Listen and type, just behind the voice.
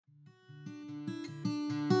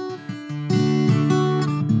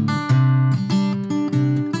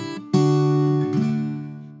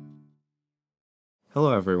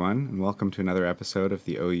Hello, everyone, and welcome to another episode of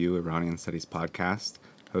the OU Iranian Studies podcast,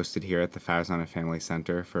 hosted here at the Farzana Family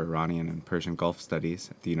Center for Iranian and Persian Gulf Studies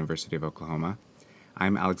at the University of Oklahoma.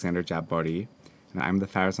 I'm Alexander Jabbari, and I'm the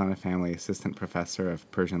Farzana Family Assistant Professor of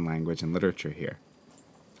Persian Language and Literature here.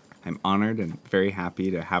 I'm honored and very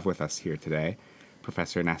happy to have with us here today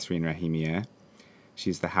Professor Nasreen Rahimieh.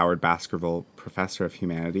 She's the Howard Baskerville Professor of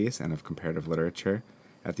Humanities and of Comparative Literature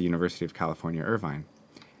at the University of California, Irvine.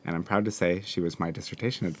 And I'm proud to say she was my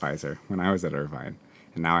dissertation advisor when I was at Irvine.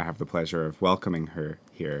 And now I have the pleasure of welcoming her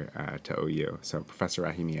here to OU. So, Professor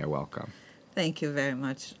Rahimieh, welcome. Thank you very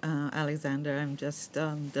much, Alexander. I'm just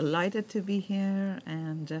delighted to be here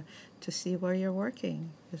and to see where you're working.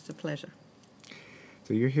 It's a pleasure.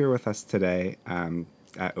 So, you're here with us today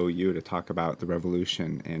at OU to talk about the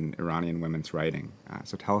revolution in Iranian women's writing.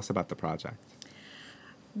 So, tell us about the project.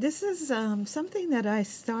 This is something that I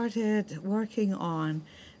started working on,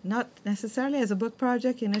 not necessarily as a book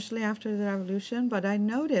project initially after the revolution, but I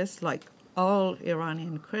noticed, like all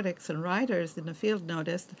Iranian critics and writers in the field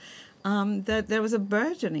noticed, that there was a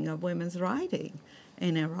burgeoning of women's writing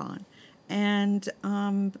in Iran. And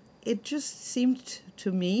it just seemed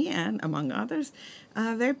to me, and among others,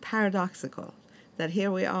 very paradoxical that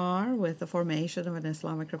here we are with the formation of an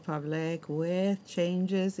Islamic Republic, with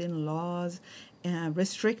changes in laws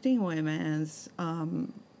restricting women's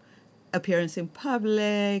appearance in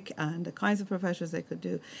public and the kinds of professions they could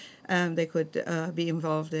do, they could be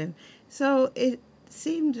involved in. So it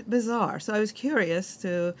seemed bizarre. So I was curious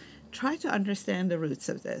to try to understand the roots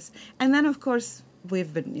of this. And then, of course,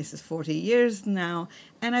 this is 40 years now,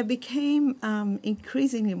 and I became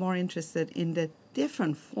increasingly more interested in the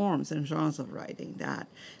different forms and genres of writing that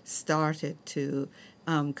started to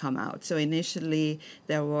come out. So initially,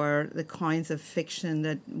 there were the kinds of fiction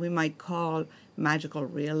that we might call magical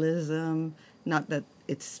realism, not that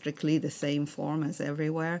it's strictly the same form as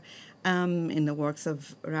everywhere, in the works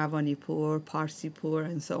of Ravanipur, Parsipur,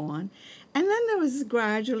 and so on. And then there was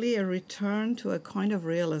gradually a return to a kind of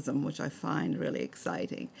realism, which I find really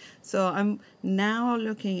exciting. So I'm now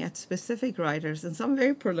looking at specific writers, and some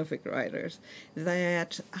very prolific writers,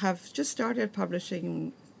 that have just started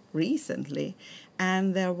publishing recently,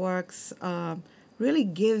 and their works really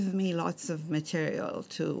give me lots of material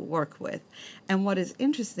to work with. And what is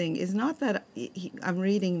interesting is not that I'm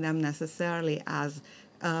reading them necessarily as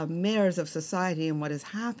mirrors of society and what is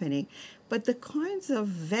happening, but the kinds of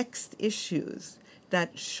vexed issues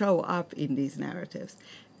that show up in these narratives.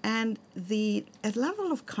 And the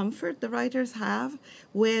level of comfort the writers have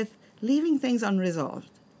with leaving things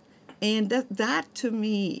unresolved. And that to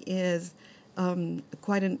me is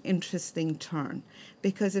quite an interesting turn,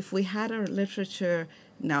 because if we had a literature,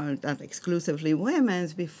 now not exclusively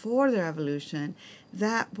women's, before the revolution,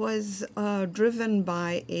 that was driven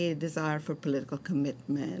by a desire for political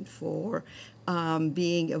commitment, for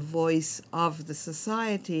being a voice of the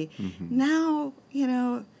society. Mm-hmm. Now,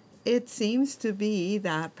 it seems to be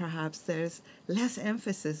that perhaps there's less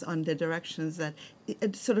emphasis on the directions that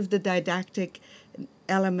sort of the didactic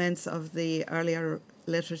elements of the earlier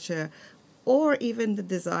literature, or even the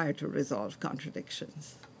desire to resolve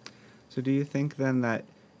contradictions. So do you think then that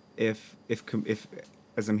if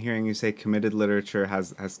as I'm hearing you say, committed literature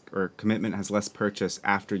has or commitment has less purchase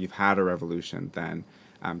after you've had a revolution, then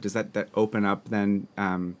does that open up then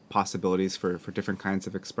possibilities for different kinds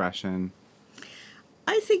of expression?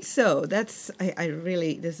 I think so. I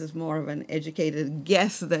really, this is more of an educated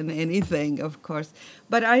guess than anything, of course.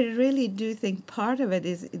 But I really do think part of it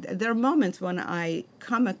is there are moments when I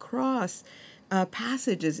come across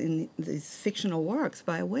passages in these fictional works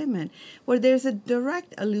by women where there's a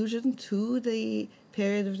direct allusion to the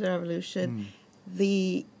period of the revolution,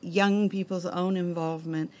 the young people's own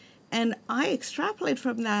involvement. And I extrapolate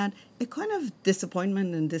from that a kind of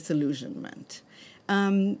disappointment and disillusionment,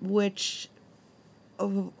 which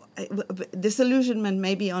disillusionment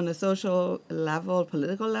maybe on a social level,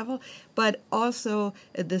 political level, but also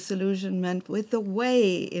a disillusionment with the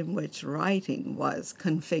way in which writing was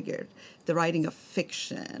configured, the writing of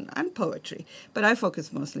fiction and poetry. But I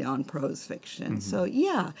focus mostly on prose fiction. Mm-hmm. So,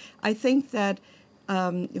 yeah, I think that,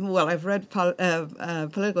 I've read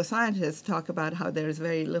political scientists talk about how there's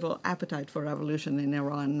very little appetite for revolution in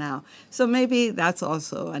Iran now. So maybe that's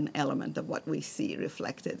also an element of what we see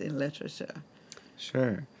reflected in literature.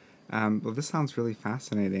 Sure. Well, this sounds really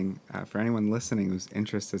fascinating. For anyone listening whose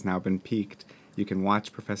interest has now been piqued, you can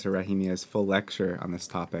watch Professor Rahimieh's full lecture on this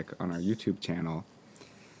topic on our YouTube channel.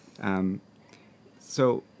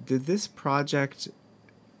 So did this project,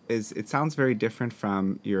 it sounds very different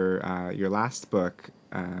from your last book,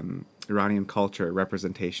 Iranian Culture,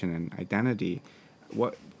 Representation and Identity.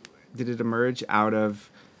 did it emerge out of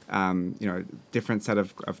different set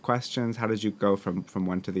of questions? How did you go from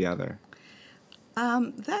one to the other?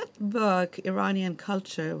 That book, Iranian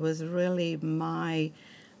Culture, was really my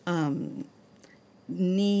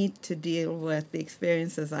need to deal with the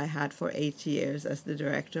experiences I had for 8 years as the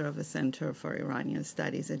director of the Center for Iranian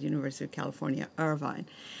Studies at University of California, Irvine.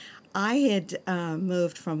 I had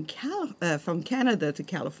moved from Canada to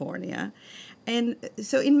California, and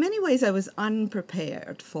so in many ways I was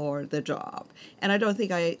unprepared for the job, and I don't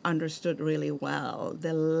think I understood really well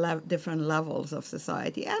the different levels of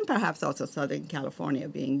society, and perhaps also Southern California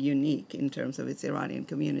being unique in terms of its Iranian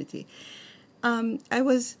community. I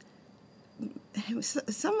was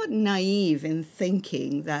somewhat naive in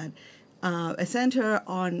thinking that a center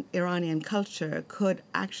on Iranian culture could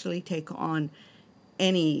actually take on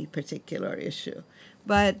any particular issue.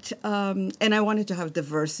 But, and I wanted to have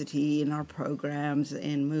diversity in our programs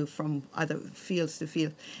and move from other fields to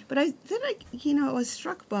field. But I was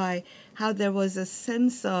struck by how there was a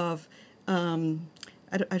sense of,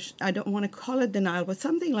 I don't want to call it denial, but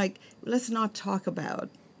something like, let's not talk about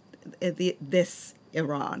this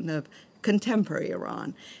Iran, the contemporary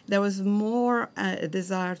Iran. There was more a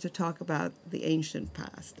desire to talk about the ancient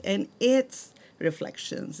past and its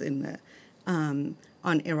reflections in the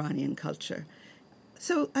on Iranian culture.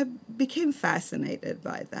 So I became fascinated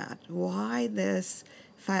by that. Why this?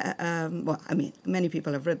 Many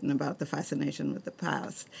people have written about the fascination with the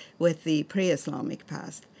past, with the pre-Islamic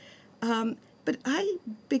past. But I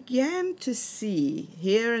began to see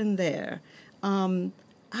here and there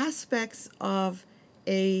aspects of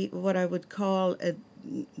what I would call a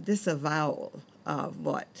disavowal of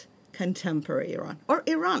what contemporary Iran, or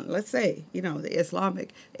Iran, let's say, the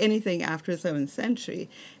Islamic, anything after the 7th century,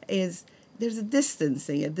 there's a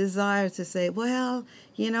distancing, a desire to say, well,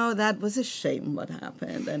 that was a shame what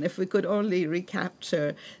happened, and if we could only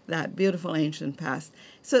recapture that beautiful ancient past.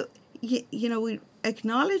 So, we're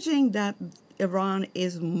acknowledging that Iran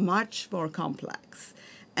is much more complex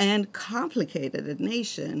and complicated a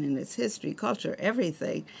nation in its history, culture,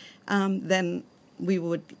 everything, than we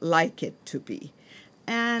would like it to be.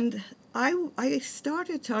 And I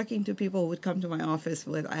started talking to people who would come to my office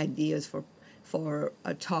with ideas for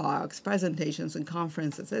talks, presentations, and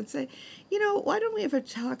conferences, and say, why don't we ever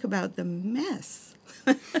talk about the mess?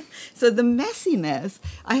 So the messiness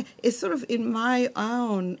is sort of in my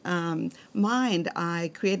own mind.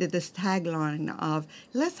 I created this tagline of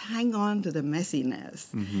 "Let's hang on to the messiness,"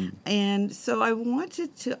 and so I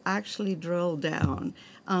wanted to actually drill down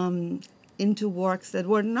into works that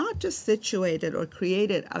were not just situated or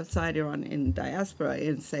created outside Iran in diaspora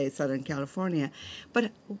in, say, Southern California, but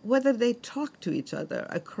whether they talk to each other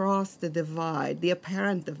across the divide, the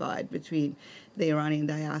apparent divide between the Iranian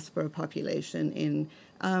diaspora population in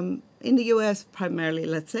the U.S., primarily,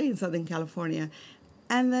 let's say, in Southern California,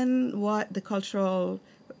 and then what the cultural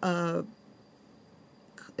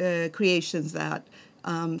creations that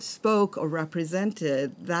spoke or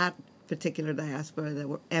represented that particular diaspora that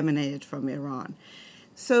were emanated from Iran.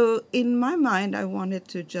 So in my mind, I wanted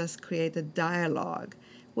to just create a dialogue,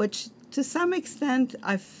 which to some extent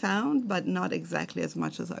I found, but not exactly as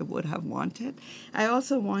much as I would have wanted. I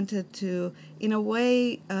also wanted to, in a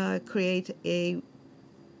way, create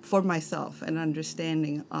for myself an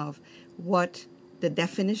understanding of what the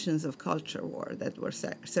definitions of culture were that were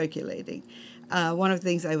circulating. One of the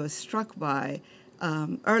things I was struck by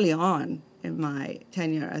early on in my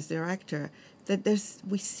tenure as director, that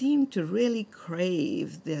we seem to really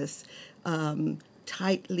crave this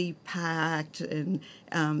tightly packed and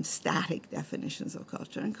static definitions of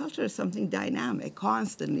culture. And culture is something dynamic,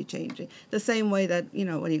 constantly changing. The same way that,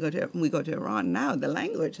 when we go to Iran now, the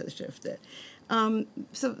language has shifted.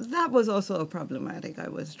 So that was also a problematic I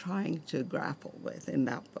was trying to grapple with in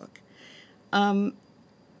that book.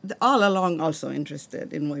 All along also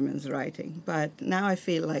interested in women's writing, but now I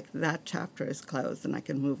feel like that chapter is closed and I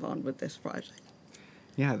can move on with this project.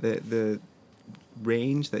 Yeah, the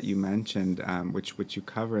range that you mentioned, which you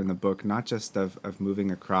cover in the book, not just of moving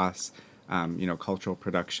across, cultural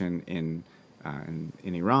production in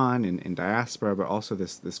Iran, in diaspora, but also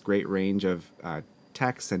this great range of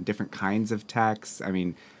texts and different kinds of texts. I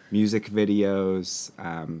mean, music videos.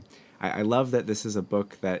 I love that this is a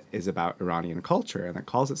book that is about Iranian culture and that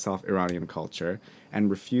calls itself Iranian culture and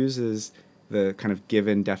refuses the kind of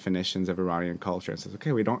given definitions of Iranian culture and says,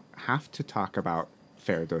 okay, we don't have to talk about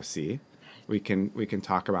Ferdowsi. We can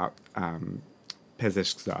talk about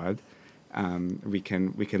Pezeshkzad. We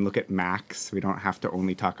can look at Max. We don't have to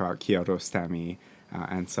only talk about Kiarostami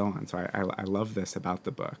and so on. So I love this about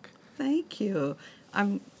the book. Thank you.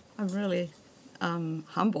 I'm really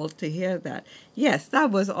humbled to hear that. Yes,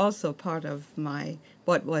 that was also part of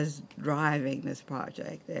what was driving this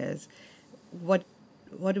project is what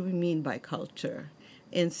do we mean by culture?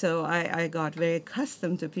 And so I got very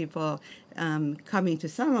accustomed to people coming to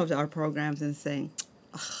some of our programs and saying,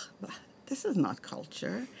 "Ugh, this is not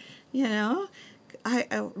culture, you know.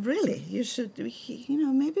 I really, you should,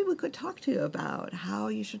 maybe we could talk to you about how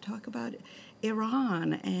you should talk about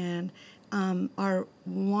Iran and our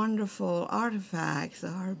wonderful artifacts,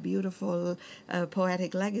 our beautiful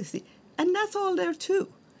poetic legacy." And that's all there too.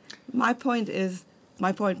 My point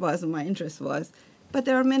was, and my interest was, but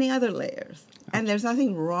there are many other layers, and there's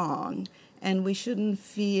nothing wrong, and we shouldn't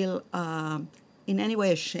feel in any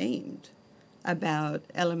way ashamed about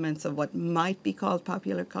elements of what might be called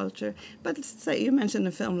popular culture. But let's say you mentioned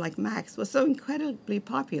a film like Max was so incredibly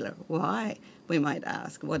popular. Why, we might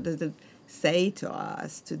ask? What does it say to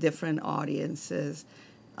us, to different audiences,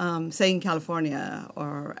 say in California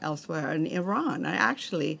or elsewhere in Iran?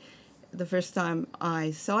 The first time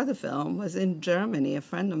I saw the film was in Germany. A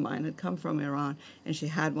friend of mine had come from Iran, and she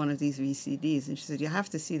had one of these VCDs, and she said, "You have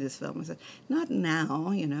to see this film." I said, "Not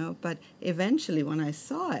now, but eventually when I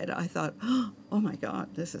saw it, I thought, oh my God,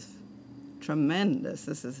 this is tremendous.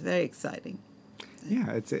 This is very exciting."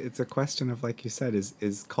 Yeah, it's a question of, like you said,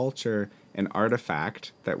 is culture an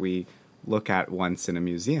artifact that we look at once in a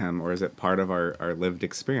museum, or is it part of our lived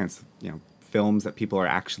experience? Films that people are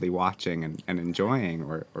actually watching and enjoying,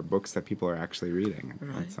 or books that people are actually reading,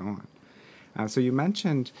 and so on. So you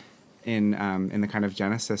mentioned in the kind of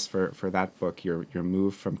genesis for that book, your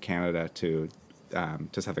move from Canada to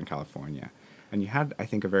Southern California, and you had, I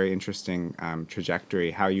think, a very interesting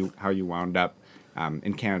trajectory, how you wound up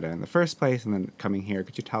in Canada in the first place, and then coming here.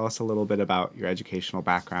 Could you tell us a little bit about your educational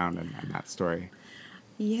background and that story?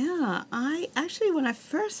 Yeah, when I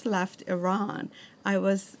first left Iran, I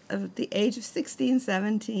was at the age of 16,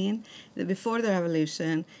 17, before the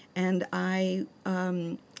revolution, and I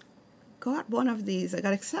got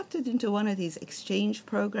accepted into one of these exchange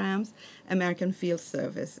programs, American Field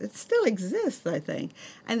Service. It still exists, I think.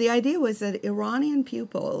 And the idea was that Iranian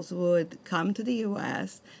pupils would come to the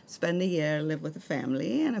U.S., spend a year, live with a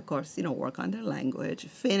family, and of course, work on their language,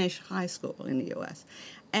 finish high school in the U.S.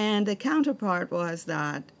 And the counterpart was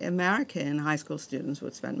that American high school students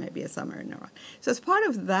would spend maybe a summer in Iran. So as part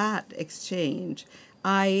of that exchange,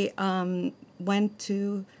 I went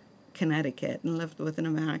to Connecticut and lived with an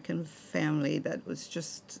American family that was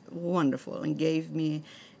just wonderful and gave me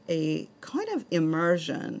a kind of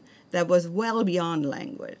immersion that was well beyond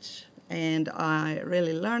language. And I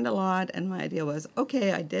really learned a lot, and my idea was,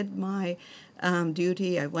 okay, I did my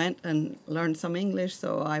duty. I went and learned some English,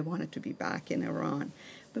 so I wanted to be back in Iran.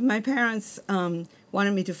 But my parents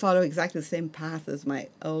wanted me to follow exactly the same path as my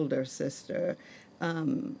older sister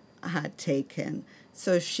had taken.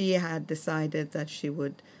 So she had decided that she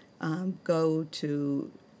would go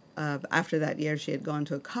to, after that year, she had gone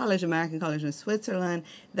to a college, American college in Switzerland.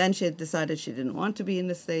 Then she had decided she didn't want to be in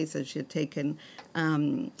the States, and she had taken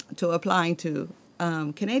to applying to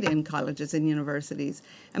Canadian colleges and universities.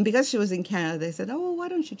 And because she was in Canada, they said, "Oh, well, why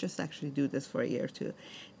don't you just actually do this for a year or two?"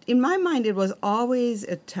 In my mind, it was always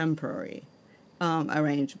a temporary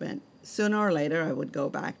arrangement. Sooner or later, I would go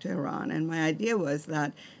back to Iran. And my idea was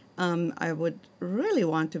that I would really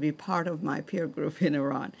want to be part of my peer group in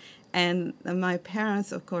Iran. And my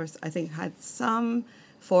parents, of course, I think had some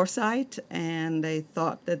foresight, and they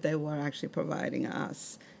thought that they were actually providing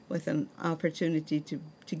us with an opportunity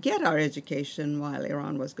to get our education while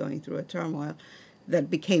Iran was going through a turmoil that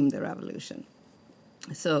became the revolution.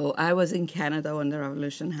 So I was in Canada when the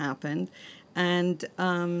revolution happened, and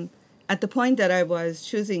at the point that I was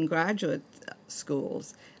choosing graduate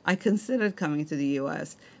schools, I considered coming to the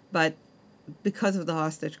U.S., but because of the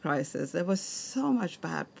hostage crisis, there was so much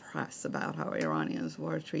bad press about how Iranians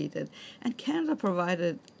were treated, and Canada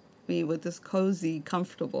provided me with this cozy,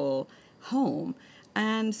 comfortable home.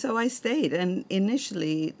 And so I stayed, and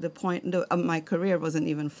initially my career wasn't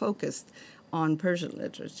even focused on Persian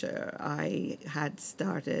literature. I had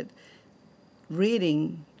started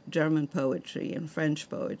reading German poetry and French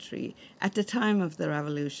poetry. At the time of the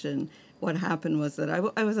revolution, what happened was that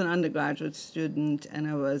I was an undergraduate student, and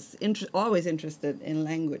I was always interested in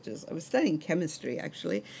languages. I was studying chemistry,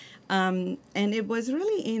 actually. And it was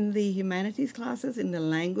really in the humanities classes, in the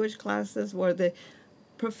language classes, where the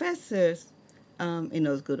professors in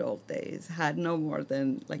those good old days had no more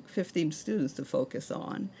than like 15 students to focus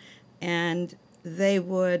on. And they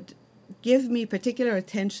would give me particular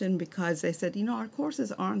attention because they said, our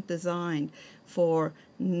courses aren't designed for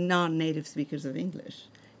non-native speakers of English.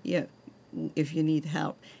 Yeah, if you need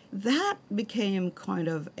help. That became kind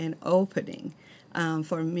of an opening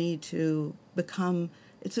for me to become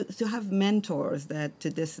to have mentors that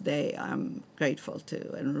to this day I'm grateful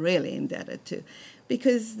to and really indebted to,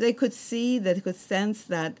 because they could see, that they could sense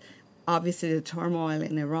that obviously the turmoil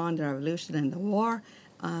in Iran, the revolution and the war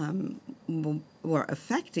were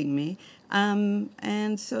affecting me.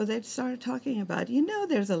 And so they started talking about,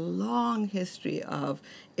 there's a long history of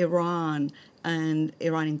Iran and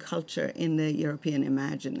Iranian culture in the European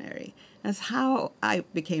imaginary. That's how I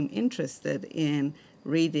became interested in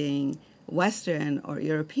reading Western or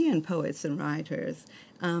European poets and writers,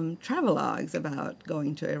 travelogues about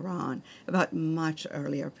going to Iran, about much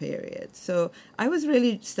earlier periods. So I was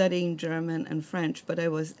really studying German and French, but I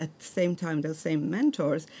was at the same time, those same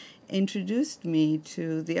mentors introduced me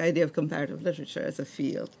to the idea of comparative literature as a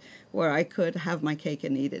field where I could have my cake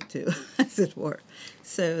and eat it too, as it were.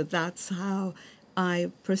 So that's how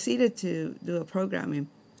I proceeded to do a program in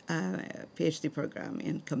PhD program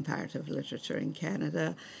in comparative literature in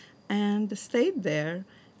Canada, and stayed there.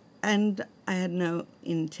 And I had no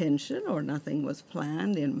intention, or nothing was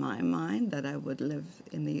planned in my mind, that I would live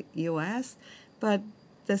in the U.S., but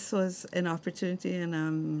this was an opportunity, and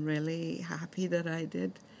I'm really happy that I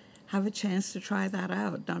did have a chance to try that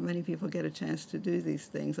out. Not many people get a chance to do these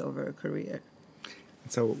things over a career.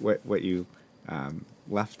 So what you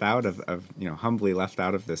left out of humbly left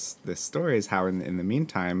out of this story is how in the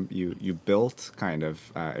meantime you built kind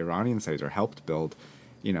of Iranian studies, or helped build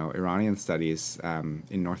Iranian studies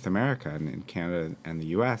in North America and in Canada and the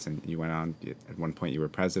U.S. And you went on, at one point you were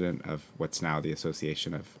president of what's now the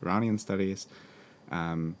Association of Iranian Studies.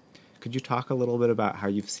 Could you talk a little bit about how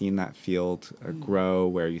you've seen that field grow,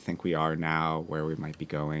 where you think we are now, where we might be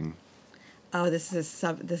going? Oh, this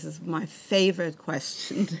is my favorite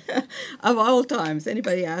question of all times.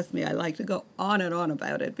 Anybody asks me, I like to go on and on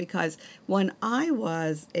about it, because when I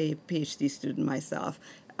was a PhD student myself,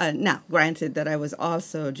 now, granted that I was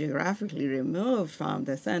also geographically removed from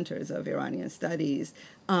the centers of Iranian studies,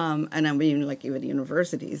 and I mean, even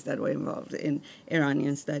universities that were involved in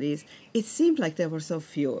Iranian studies, it seemed like there were so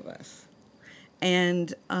few of us.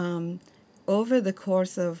 And over the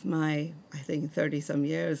course of my, I think, 30-some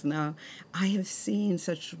years now, I have seen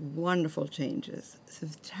such wonderful changes.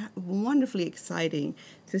 It's wonderfully exciting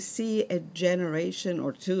to see a generation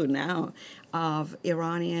or two now of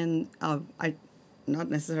not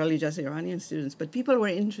necessarily just Iranian students, but people who are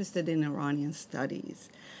interested in Iranian studies.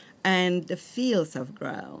 And the fields have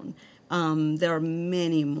grown. There are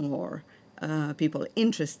many more people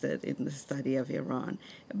interested in the study of Iran,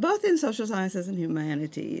 both in social sciences and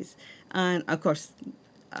humanities. And of course,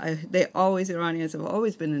 Iranians have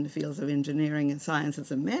always been in the fields of engineering and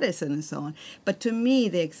sciences and medicine and so on. But to me,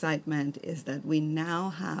 the excitement is that we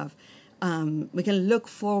now have, we can look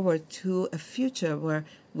forward to a future where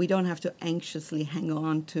we don't have to anxiously hang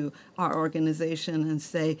on to our organization and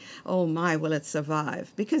say, oh my, will it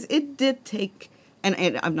survive? Because it did take,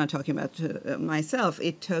 and I'm not talking about myself,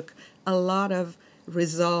 it took a lot of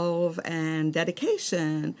resolve and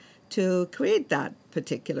dedication to create that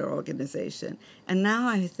particular organization. And now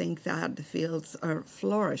I think that the fields are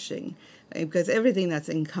flourishing, because everything that's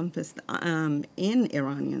encompassed in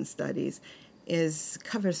Iranian studies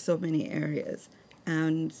covers so many areas.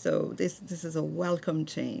 And so this is a welcome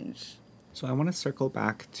change. So I want to circle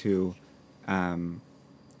back to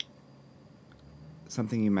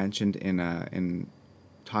something you mentioned in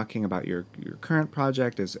talking about your current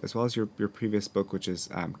project as well as your previous book, which is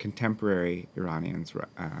Contemporary Iranians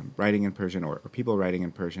Writing in Persian, or people writing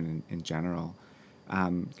in Persian in general.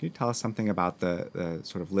 Can you tell us something about the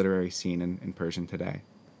sort of literary scene in Persian today?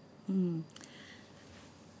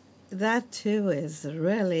 That too is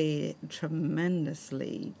really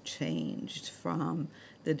tremendously changed from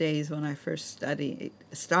the days when I first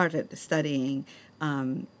started studying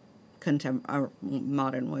modern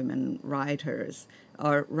women writers,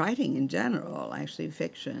 or writing in general, actually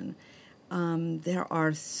fiction. There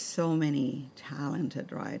are so many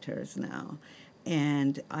talented writers now,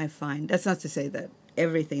 and I find, that's not to say that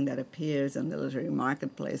everything that appears in the literary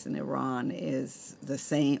marketplace in Iran is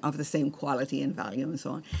of the same quality and value and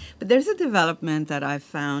so on. But there's a development that I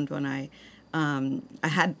found when I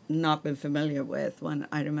had not been familiar with. When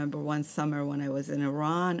I remember one summer when I was in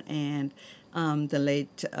Iran, and the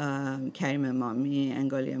late Karim Imami and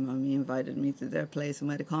Goli Imami invited me to their place, and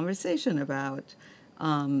we had a conversation about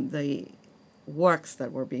the works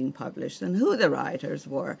that were being published and who the writers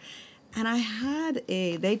were. And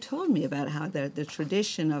they told me about how the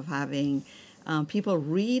tradition of having people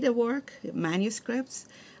read a work, manuscripts,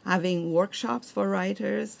 having workshops for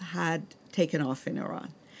writers had taken off in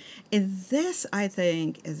Iran. And this, I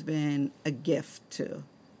think, has been a gift to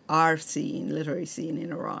our scene, literary scene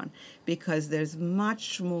in Iran, because there's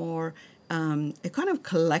much more a kind of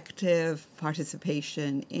collective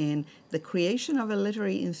participation in the creation of a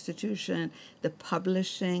literary institution, the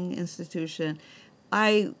publishing institution.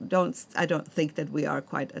 I don't think that we are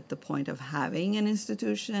quite at the point of having an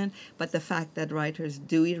institution, but the fact that writers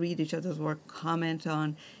do read each other's work, comment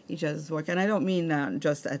on each other's work, and I don't mean that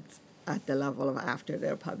just at the level of after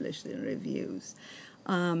they're published in reviews.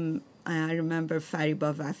 I remember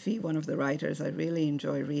Fariba Vafi, one of the writers I really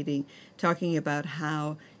enjoy reading, talking about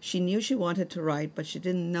how she knew she wanted to write, but she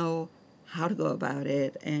didn't know how to go about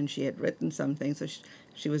it, and she had written something, so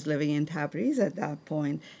she was living in Tabriz at that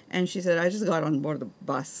point, and she said, I just got on board the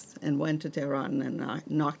bus and went to Tehran and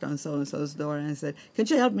knocked on so-and-so's door and I said, could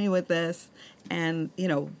you help me with this? And,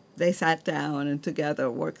 they sat down and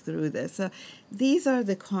together worked through this. So these are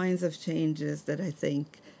the kinds of changes that I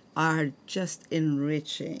think are just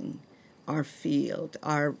enriching our field,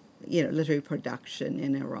 our literary production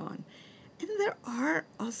in Iran. And there are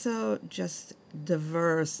also just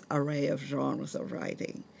diverse array of genres of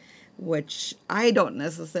writing, which I don't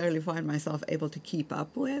necessarily find myself able to keep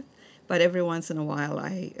up with. But every once in a while,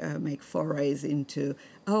 I make forays into,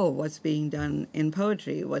 what's being done in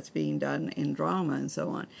poetry, what's being done in drama, and so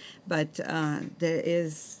on. But there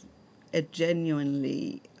is a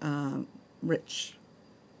genuinely rich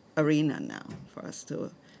arena now for us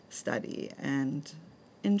to study and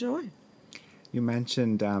enjoy. You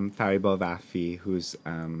mentioned Fariba Vafi, whose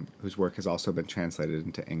work has also been translated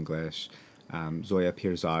into English. Zoya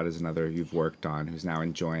Pirzad is another you've worked on, who's now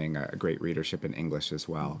enjoying a great readership in English as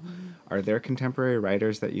well. Mm-hmm. Are there contemporary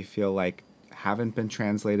writers that you feel like haven't been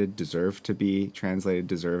translated, deserve to be translated,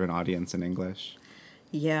 deserve an audience in English?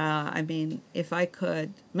 Yeah, I mean, if I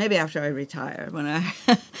could, maybe after I retire, when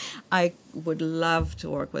I would love to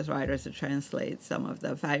work with writers to translate some of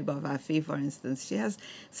the Fariba Vafi, for instance. She has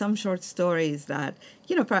some short stories that,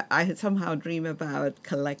 I had somehow dream about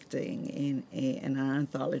collecting in an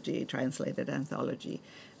anthology, translated anthology.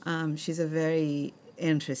 She's a very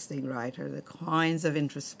interesting writer, the kinds of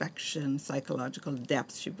introspection, psychological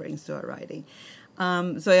depth she brings to her writing.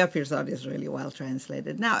 Zoya Pirzad is really well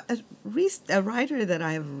translated. Now, a writer that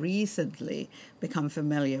I have recently become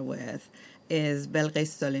familiar with is Belqis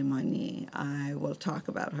Soleimani. I will talk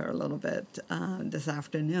about her a little bit this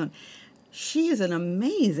afternoon. She is an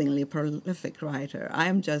amazingly prolific writer.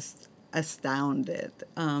 I'm just astounded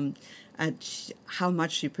at how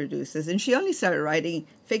much she produces. And she only started writing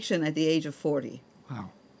fiction at the age of 40.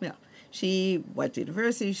 Wow. Yeah. She went to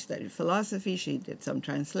university, she studied philosophy, she did some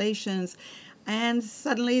translations. And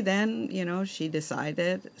suddenly then, she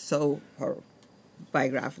decided, so her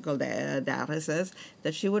biographical data says,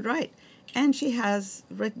 that she would write. And she has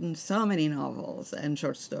written so many novels and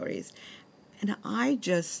short stories. And I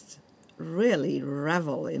just really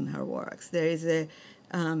revel in her works. There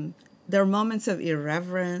are moments of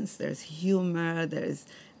irreverence, there's humor, there's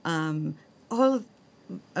all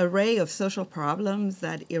array of social problems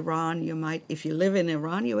that Iran, if you live in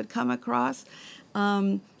Iran, you would come across.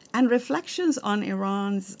 And reflections on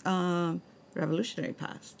Iran's revolutionary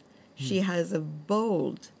past. She has a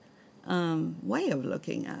bold way of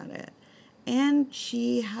looking at it. And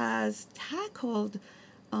she has tackled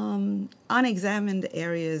unexamined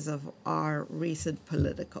areas of our recent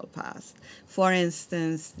political past. For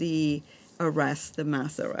instance, the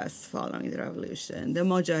mass arrests following the revolution, the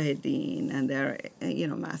Mujahideen and their,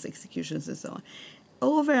 mass executions and so on.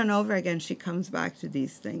 Over and over again, she comes back to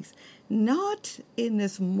these things, not in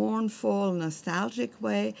this mournful, nostalgic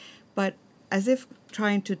way, but as if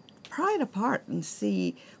trying to pry it apart and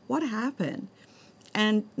see what happened.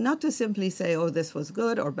 And not to simply say, this was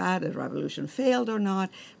good or bad, the revolution failed or not,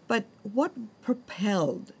 but what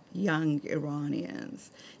propelled young Iranians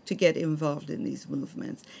to get involved in these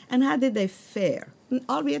movements, and how did they fare,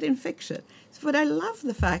 albeit in fiction. But I love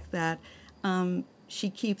the fact that she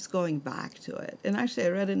keeps going back to it. And actually, I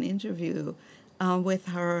read an interview with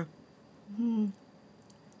her, maybe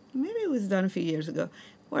it was done a few years ago,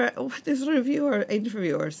 where this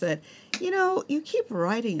interviewer said, you keep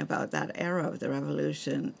writing about that era of the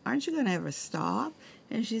revolution. Aren't you going to ever stop?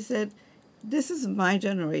 And she said, this is my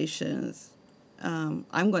generation's, I'm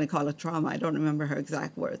going to call it trauma. I don't remember her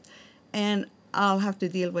exact words. And I'll have to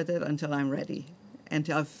deal with it until I'm ready,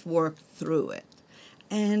 until I've worked through it.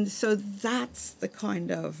 And so that's the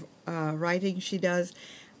kind of writing she does.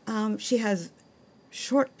 She has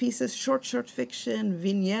short pieces, short fiction,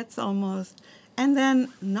 vignettes almost, and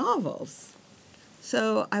then novels.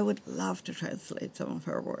 So I would love to translate some of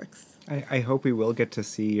her works. I hope we will get to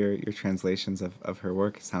see your translations of her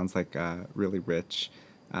work. It sounds like really rich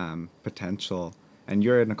potential. And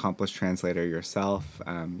you're an accomplished translator yourself.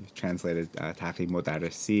 You've translated Taqi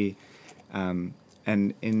Modarresi. And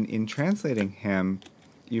in translating him,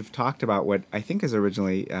 you've talked about what I think is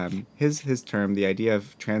originally his term, the idea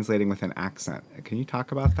of translating with an accent. Can you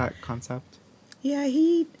talk about that concept? Yeah,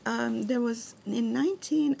 there was in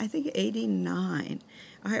 89,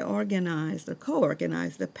 I organized or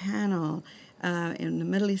co-organized a panel in the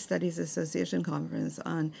Middle East Studies Association conference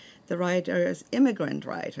on the writers, immigrant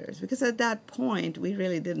writers, because at that point we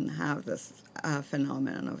really didn't have this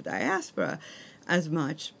phenomenon of diaspora as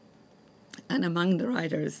much. And among the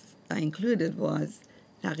writers I included was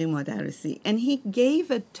Taqi Modarresi. And he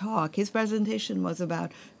gave a talk. His presentation was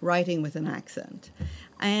about writing with an accent.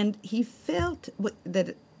 And he felt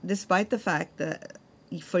that despite the fact that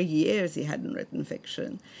for years he hadn't written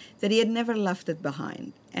fiction, that he had never left it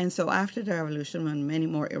behind. And so after the revolution, when many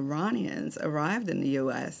more Iranians arrived in the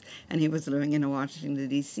U.S., and he was living in the Washington,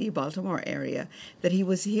 D.C., Baltimore area, that he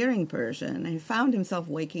was hearing Persian, and he found himself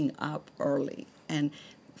waking up early and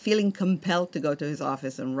feeling compelled to go to his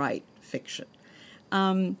office and write fiction.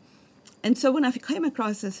 And so when I came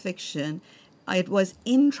across this fiction, it was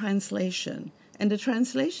in translation, and the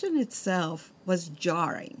translation itself was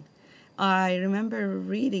jarring. I remember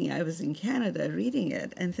reading, I was in Canada reading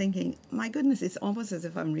it and thinking, my goodness, it's almost as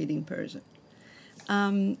if I'm reading Persian.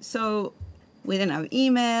 So we didn't have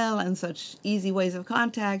email and such easy ways of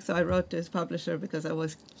contact, so I wrote to his publisher because I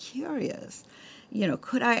was curious.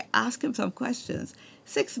 Could I ask him some questions?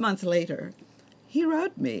 6 months later, he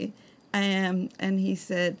wrote me, and he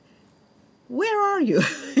said, "Where are you?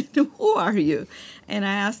 Who are you?" And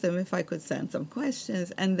I asked him if I could send some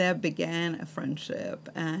questions, and there began a friendship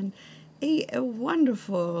and a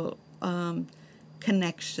wonderful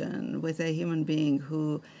connection with a human being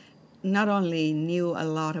who not only knew a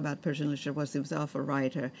lot about Persian literature, was himself a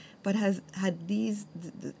writer, but has had these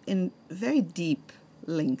in very deep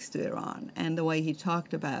links to Iran, and the way he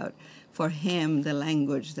talked about, for him, the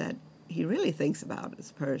language that he really thinks about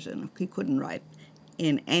is Persian. He couldn't write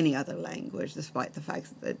in any other language, despite the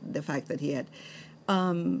fact that he had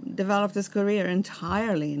developed his career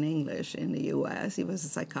entirely in English in the U.S. He was a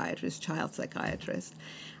psychiatrist, child psychiatrist.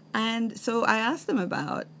 And so I asked him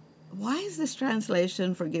about, why is this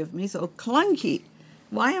translation, forgive me, so clunky?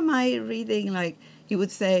 Why am I reading like, he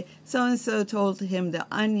would say, so-and-so told him the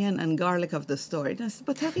onion and garlic of the story. And I said,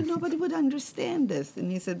 but Taqi, nobody would understand this.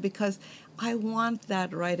 And he said, because I want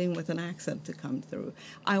that writing with an accent to come through.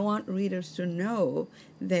 I want readers to know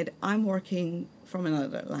that I'm working from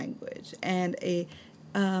another language, and a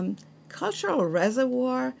cultural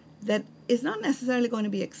reservoir that is not necessarily going to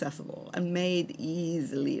be accessible and made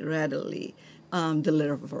easily, readily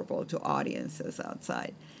deliverable to audiences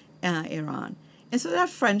outside Iran. And so that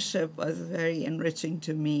friendship was very enriching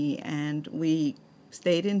to me, and we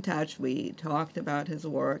stayed in touch. We talked about his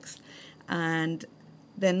works, and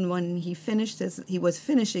then when he was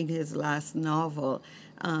finishing his last novel,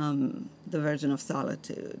 The Virgin of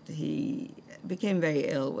Solitude. He became very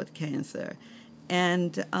ill with cancer,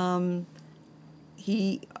 and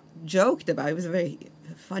he joked about, he was a very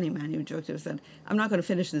funny man, he joked, he said, "I'm not going to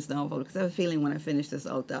finish this novel because I have a feeling when I finish this,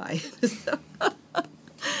 I'll die."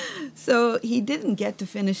 So he didn't get to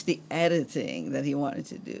finish the editing that he wanted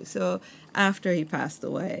to do. So after he passed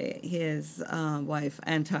away, his wife,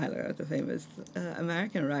 Ann Tyler, the famous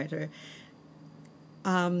American writer,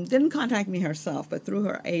 didn't contact me herself, but through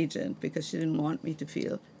her agent, because she didn't want me to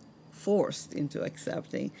feel forced into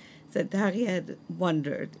accepting, said Taqi had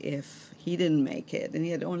wondered if he didn't make it, and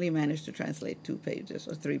he had only managed to translate 2 pages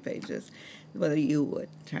or 3 pages, whether you would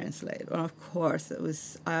translate. Well, of course,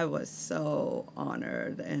 I was so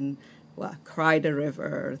honored and cried a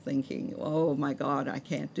river, thinking, "Oh my God, I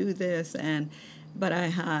can't do this." But I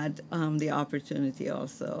had the opportunity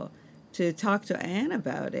also to talk to Anne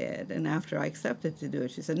about it, and after I accepted to do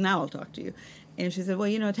it, she said, "Now I'll talk to you." And she said, "Well,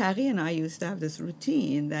 Taqi and I used to have this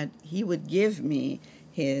routine that he would give me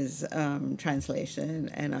his translation,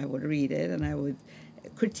 and I would read it, and I would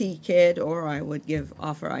critique it, or I would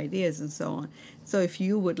offer ideas and so on. So if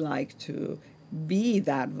you would like to be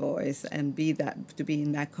that voice and to be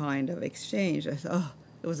in that kind of exchange," I said, "Oh,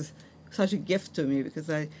 it was such a gift to me, because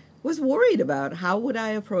I was worried about how would I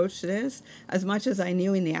approach this. As much as I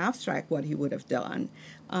knew in the abstract what he would have done,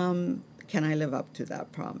 can I live up to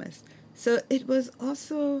that promise?" So it was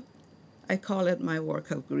also, I call it my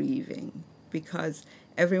work of grieving, because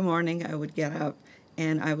every morning I would get up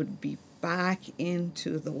and I would be back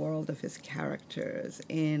into the world of his characters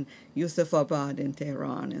in Yusufabad in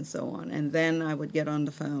Tehran and so on. And then I would get on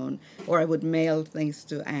the phone, or I would mail things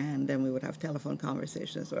to Anne, and we would have telephone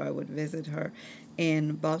conversations, or I would visit her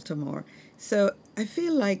in Baltimore. So I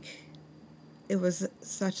feel like it was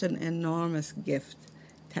such an enormous gift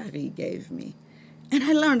Tari gave me. And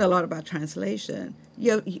I learned a lot about translation.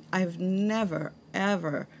 I've never,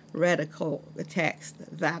 ever read a text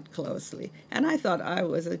that closely. And I thought I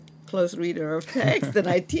was a close reader of text and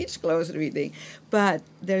I teach close reading. But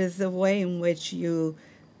there is a way in which you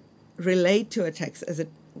relate to a text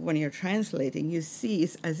when you're translating. You see,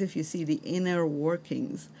 it's as if you see the inner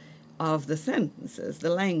workings of the sentences, the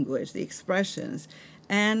language, the expressions.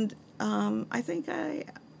 And I think I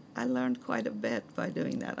learned quite a bit by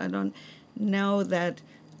doing that. I don't know that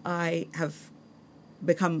I have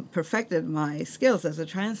perfected my skills as a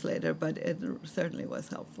translator, but it certainly was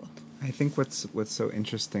helpful. I think what's so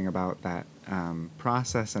interesting about that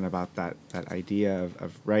process and about that idea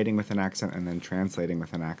of writing with an accent and then translating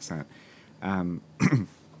with an accent,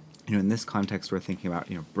 in this context, we're thinking about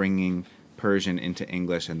bringing Persian into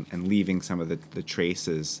English and leaving some of the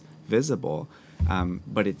traces visible,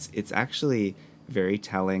 but it's actually very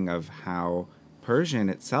telling of how Persian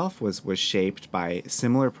itself was shaped by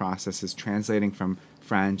similar processes, translating from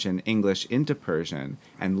French and English into Persian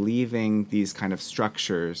and leaving these kind of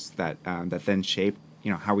structures that then shape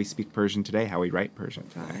how we speak Persian today, how we write Persian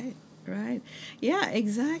today. Right. Yeah,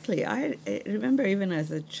 exactly. I remember even as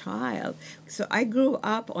a child. So I grew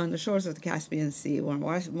up on the shores of the Caspian Sea.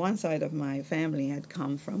 One side of my family had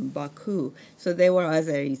come from Baku, so they were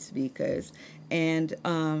Azeri speakers. And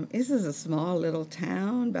this is a small little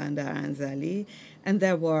town, Bandar Anzali, and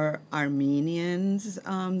there were Armenians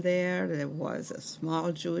there. There was a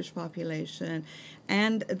small Jewish population.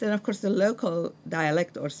 And then, of course, the local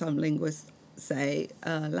dialect, or some linguists say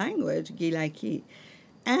language, Gilaki.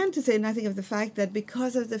 And to say nothing of the fact that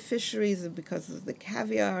because of the fisheries and because of the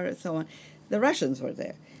caviar and so on, the Russians were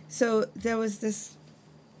there. So there was this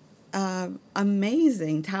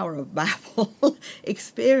amazing Tower of Babel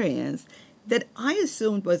experience that I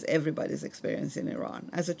assumed was everybody's experience in Iran.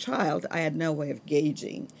 As a child, I had no way of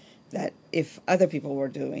gauging that if other people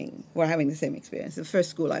were having the same experience. The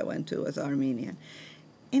first school I went to was Armenian.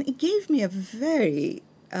 And it gave me a very...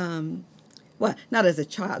 well, not as a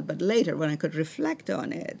child, but later when I could reflect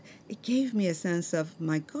on it, it gave me a sense of,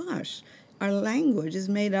 my gosh, our language is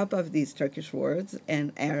made up of these Turkish words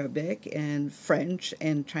and Arabic and French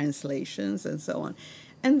and translations and so on.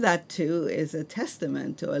 And that, too, is a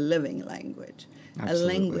testament to a living language, Absolutely. A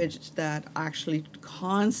language that actually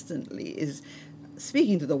constantly is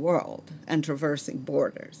speaking to the world and traversing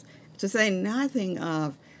borders. To say nothing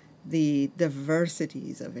of the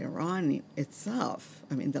diversities of Iran itself.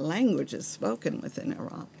 I mean, the language is spoken within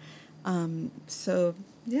Iran. So,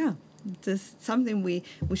 yeah, this is something we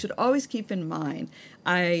should always keep in mind.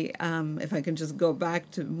 If I can just go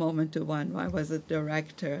back to moment to one, I was a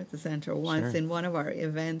director at the center once. Sure. In one of our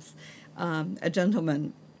events, a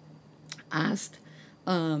gentleman asked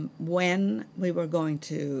when we were going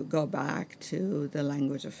to go back to the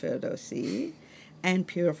language of Ferdowsi and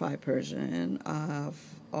purify Persian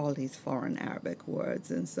of all these foreign Arabic words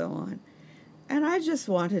and so on. And I just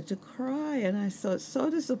wanted to cry, and I was so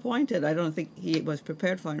disappointed. I don't think he was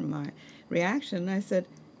prepared for my reaction. I said,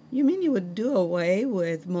 you mean you would do away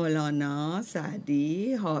with Maulana,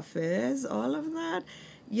 Saadi, Hafiz, all of that?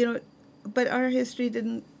 But our history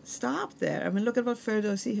didn't stop there. I mean, look at what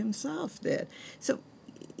Ferdowsi himself did. So,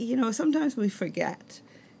 sometimes we forget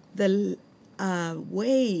the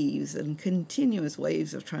waves and continuous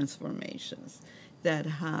waves of transformations that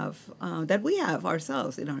we have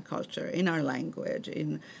ourselves in our culture, in our language,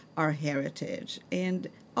 in our heritage, and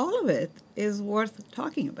all of it is worth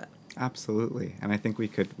talking about. Absolutely, and I think we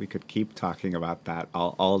could keep talking about that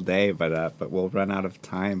all day, but we'll run out of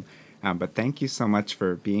time. But thank you so much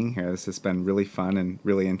for being here. This has been really fun and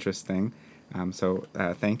really interesting. So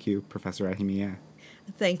thank you, Professor Rahimieh.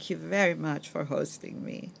 Thank you very much for hosting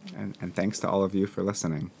me. And thanks to all of you for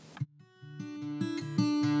listening.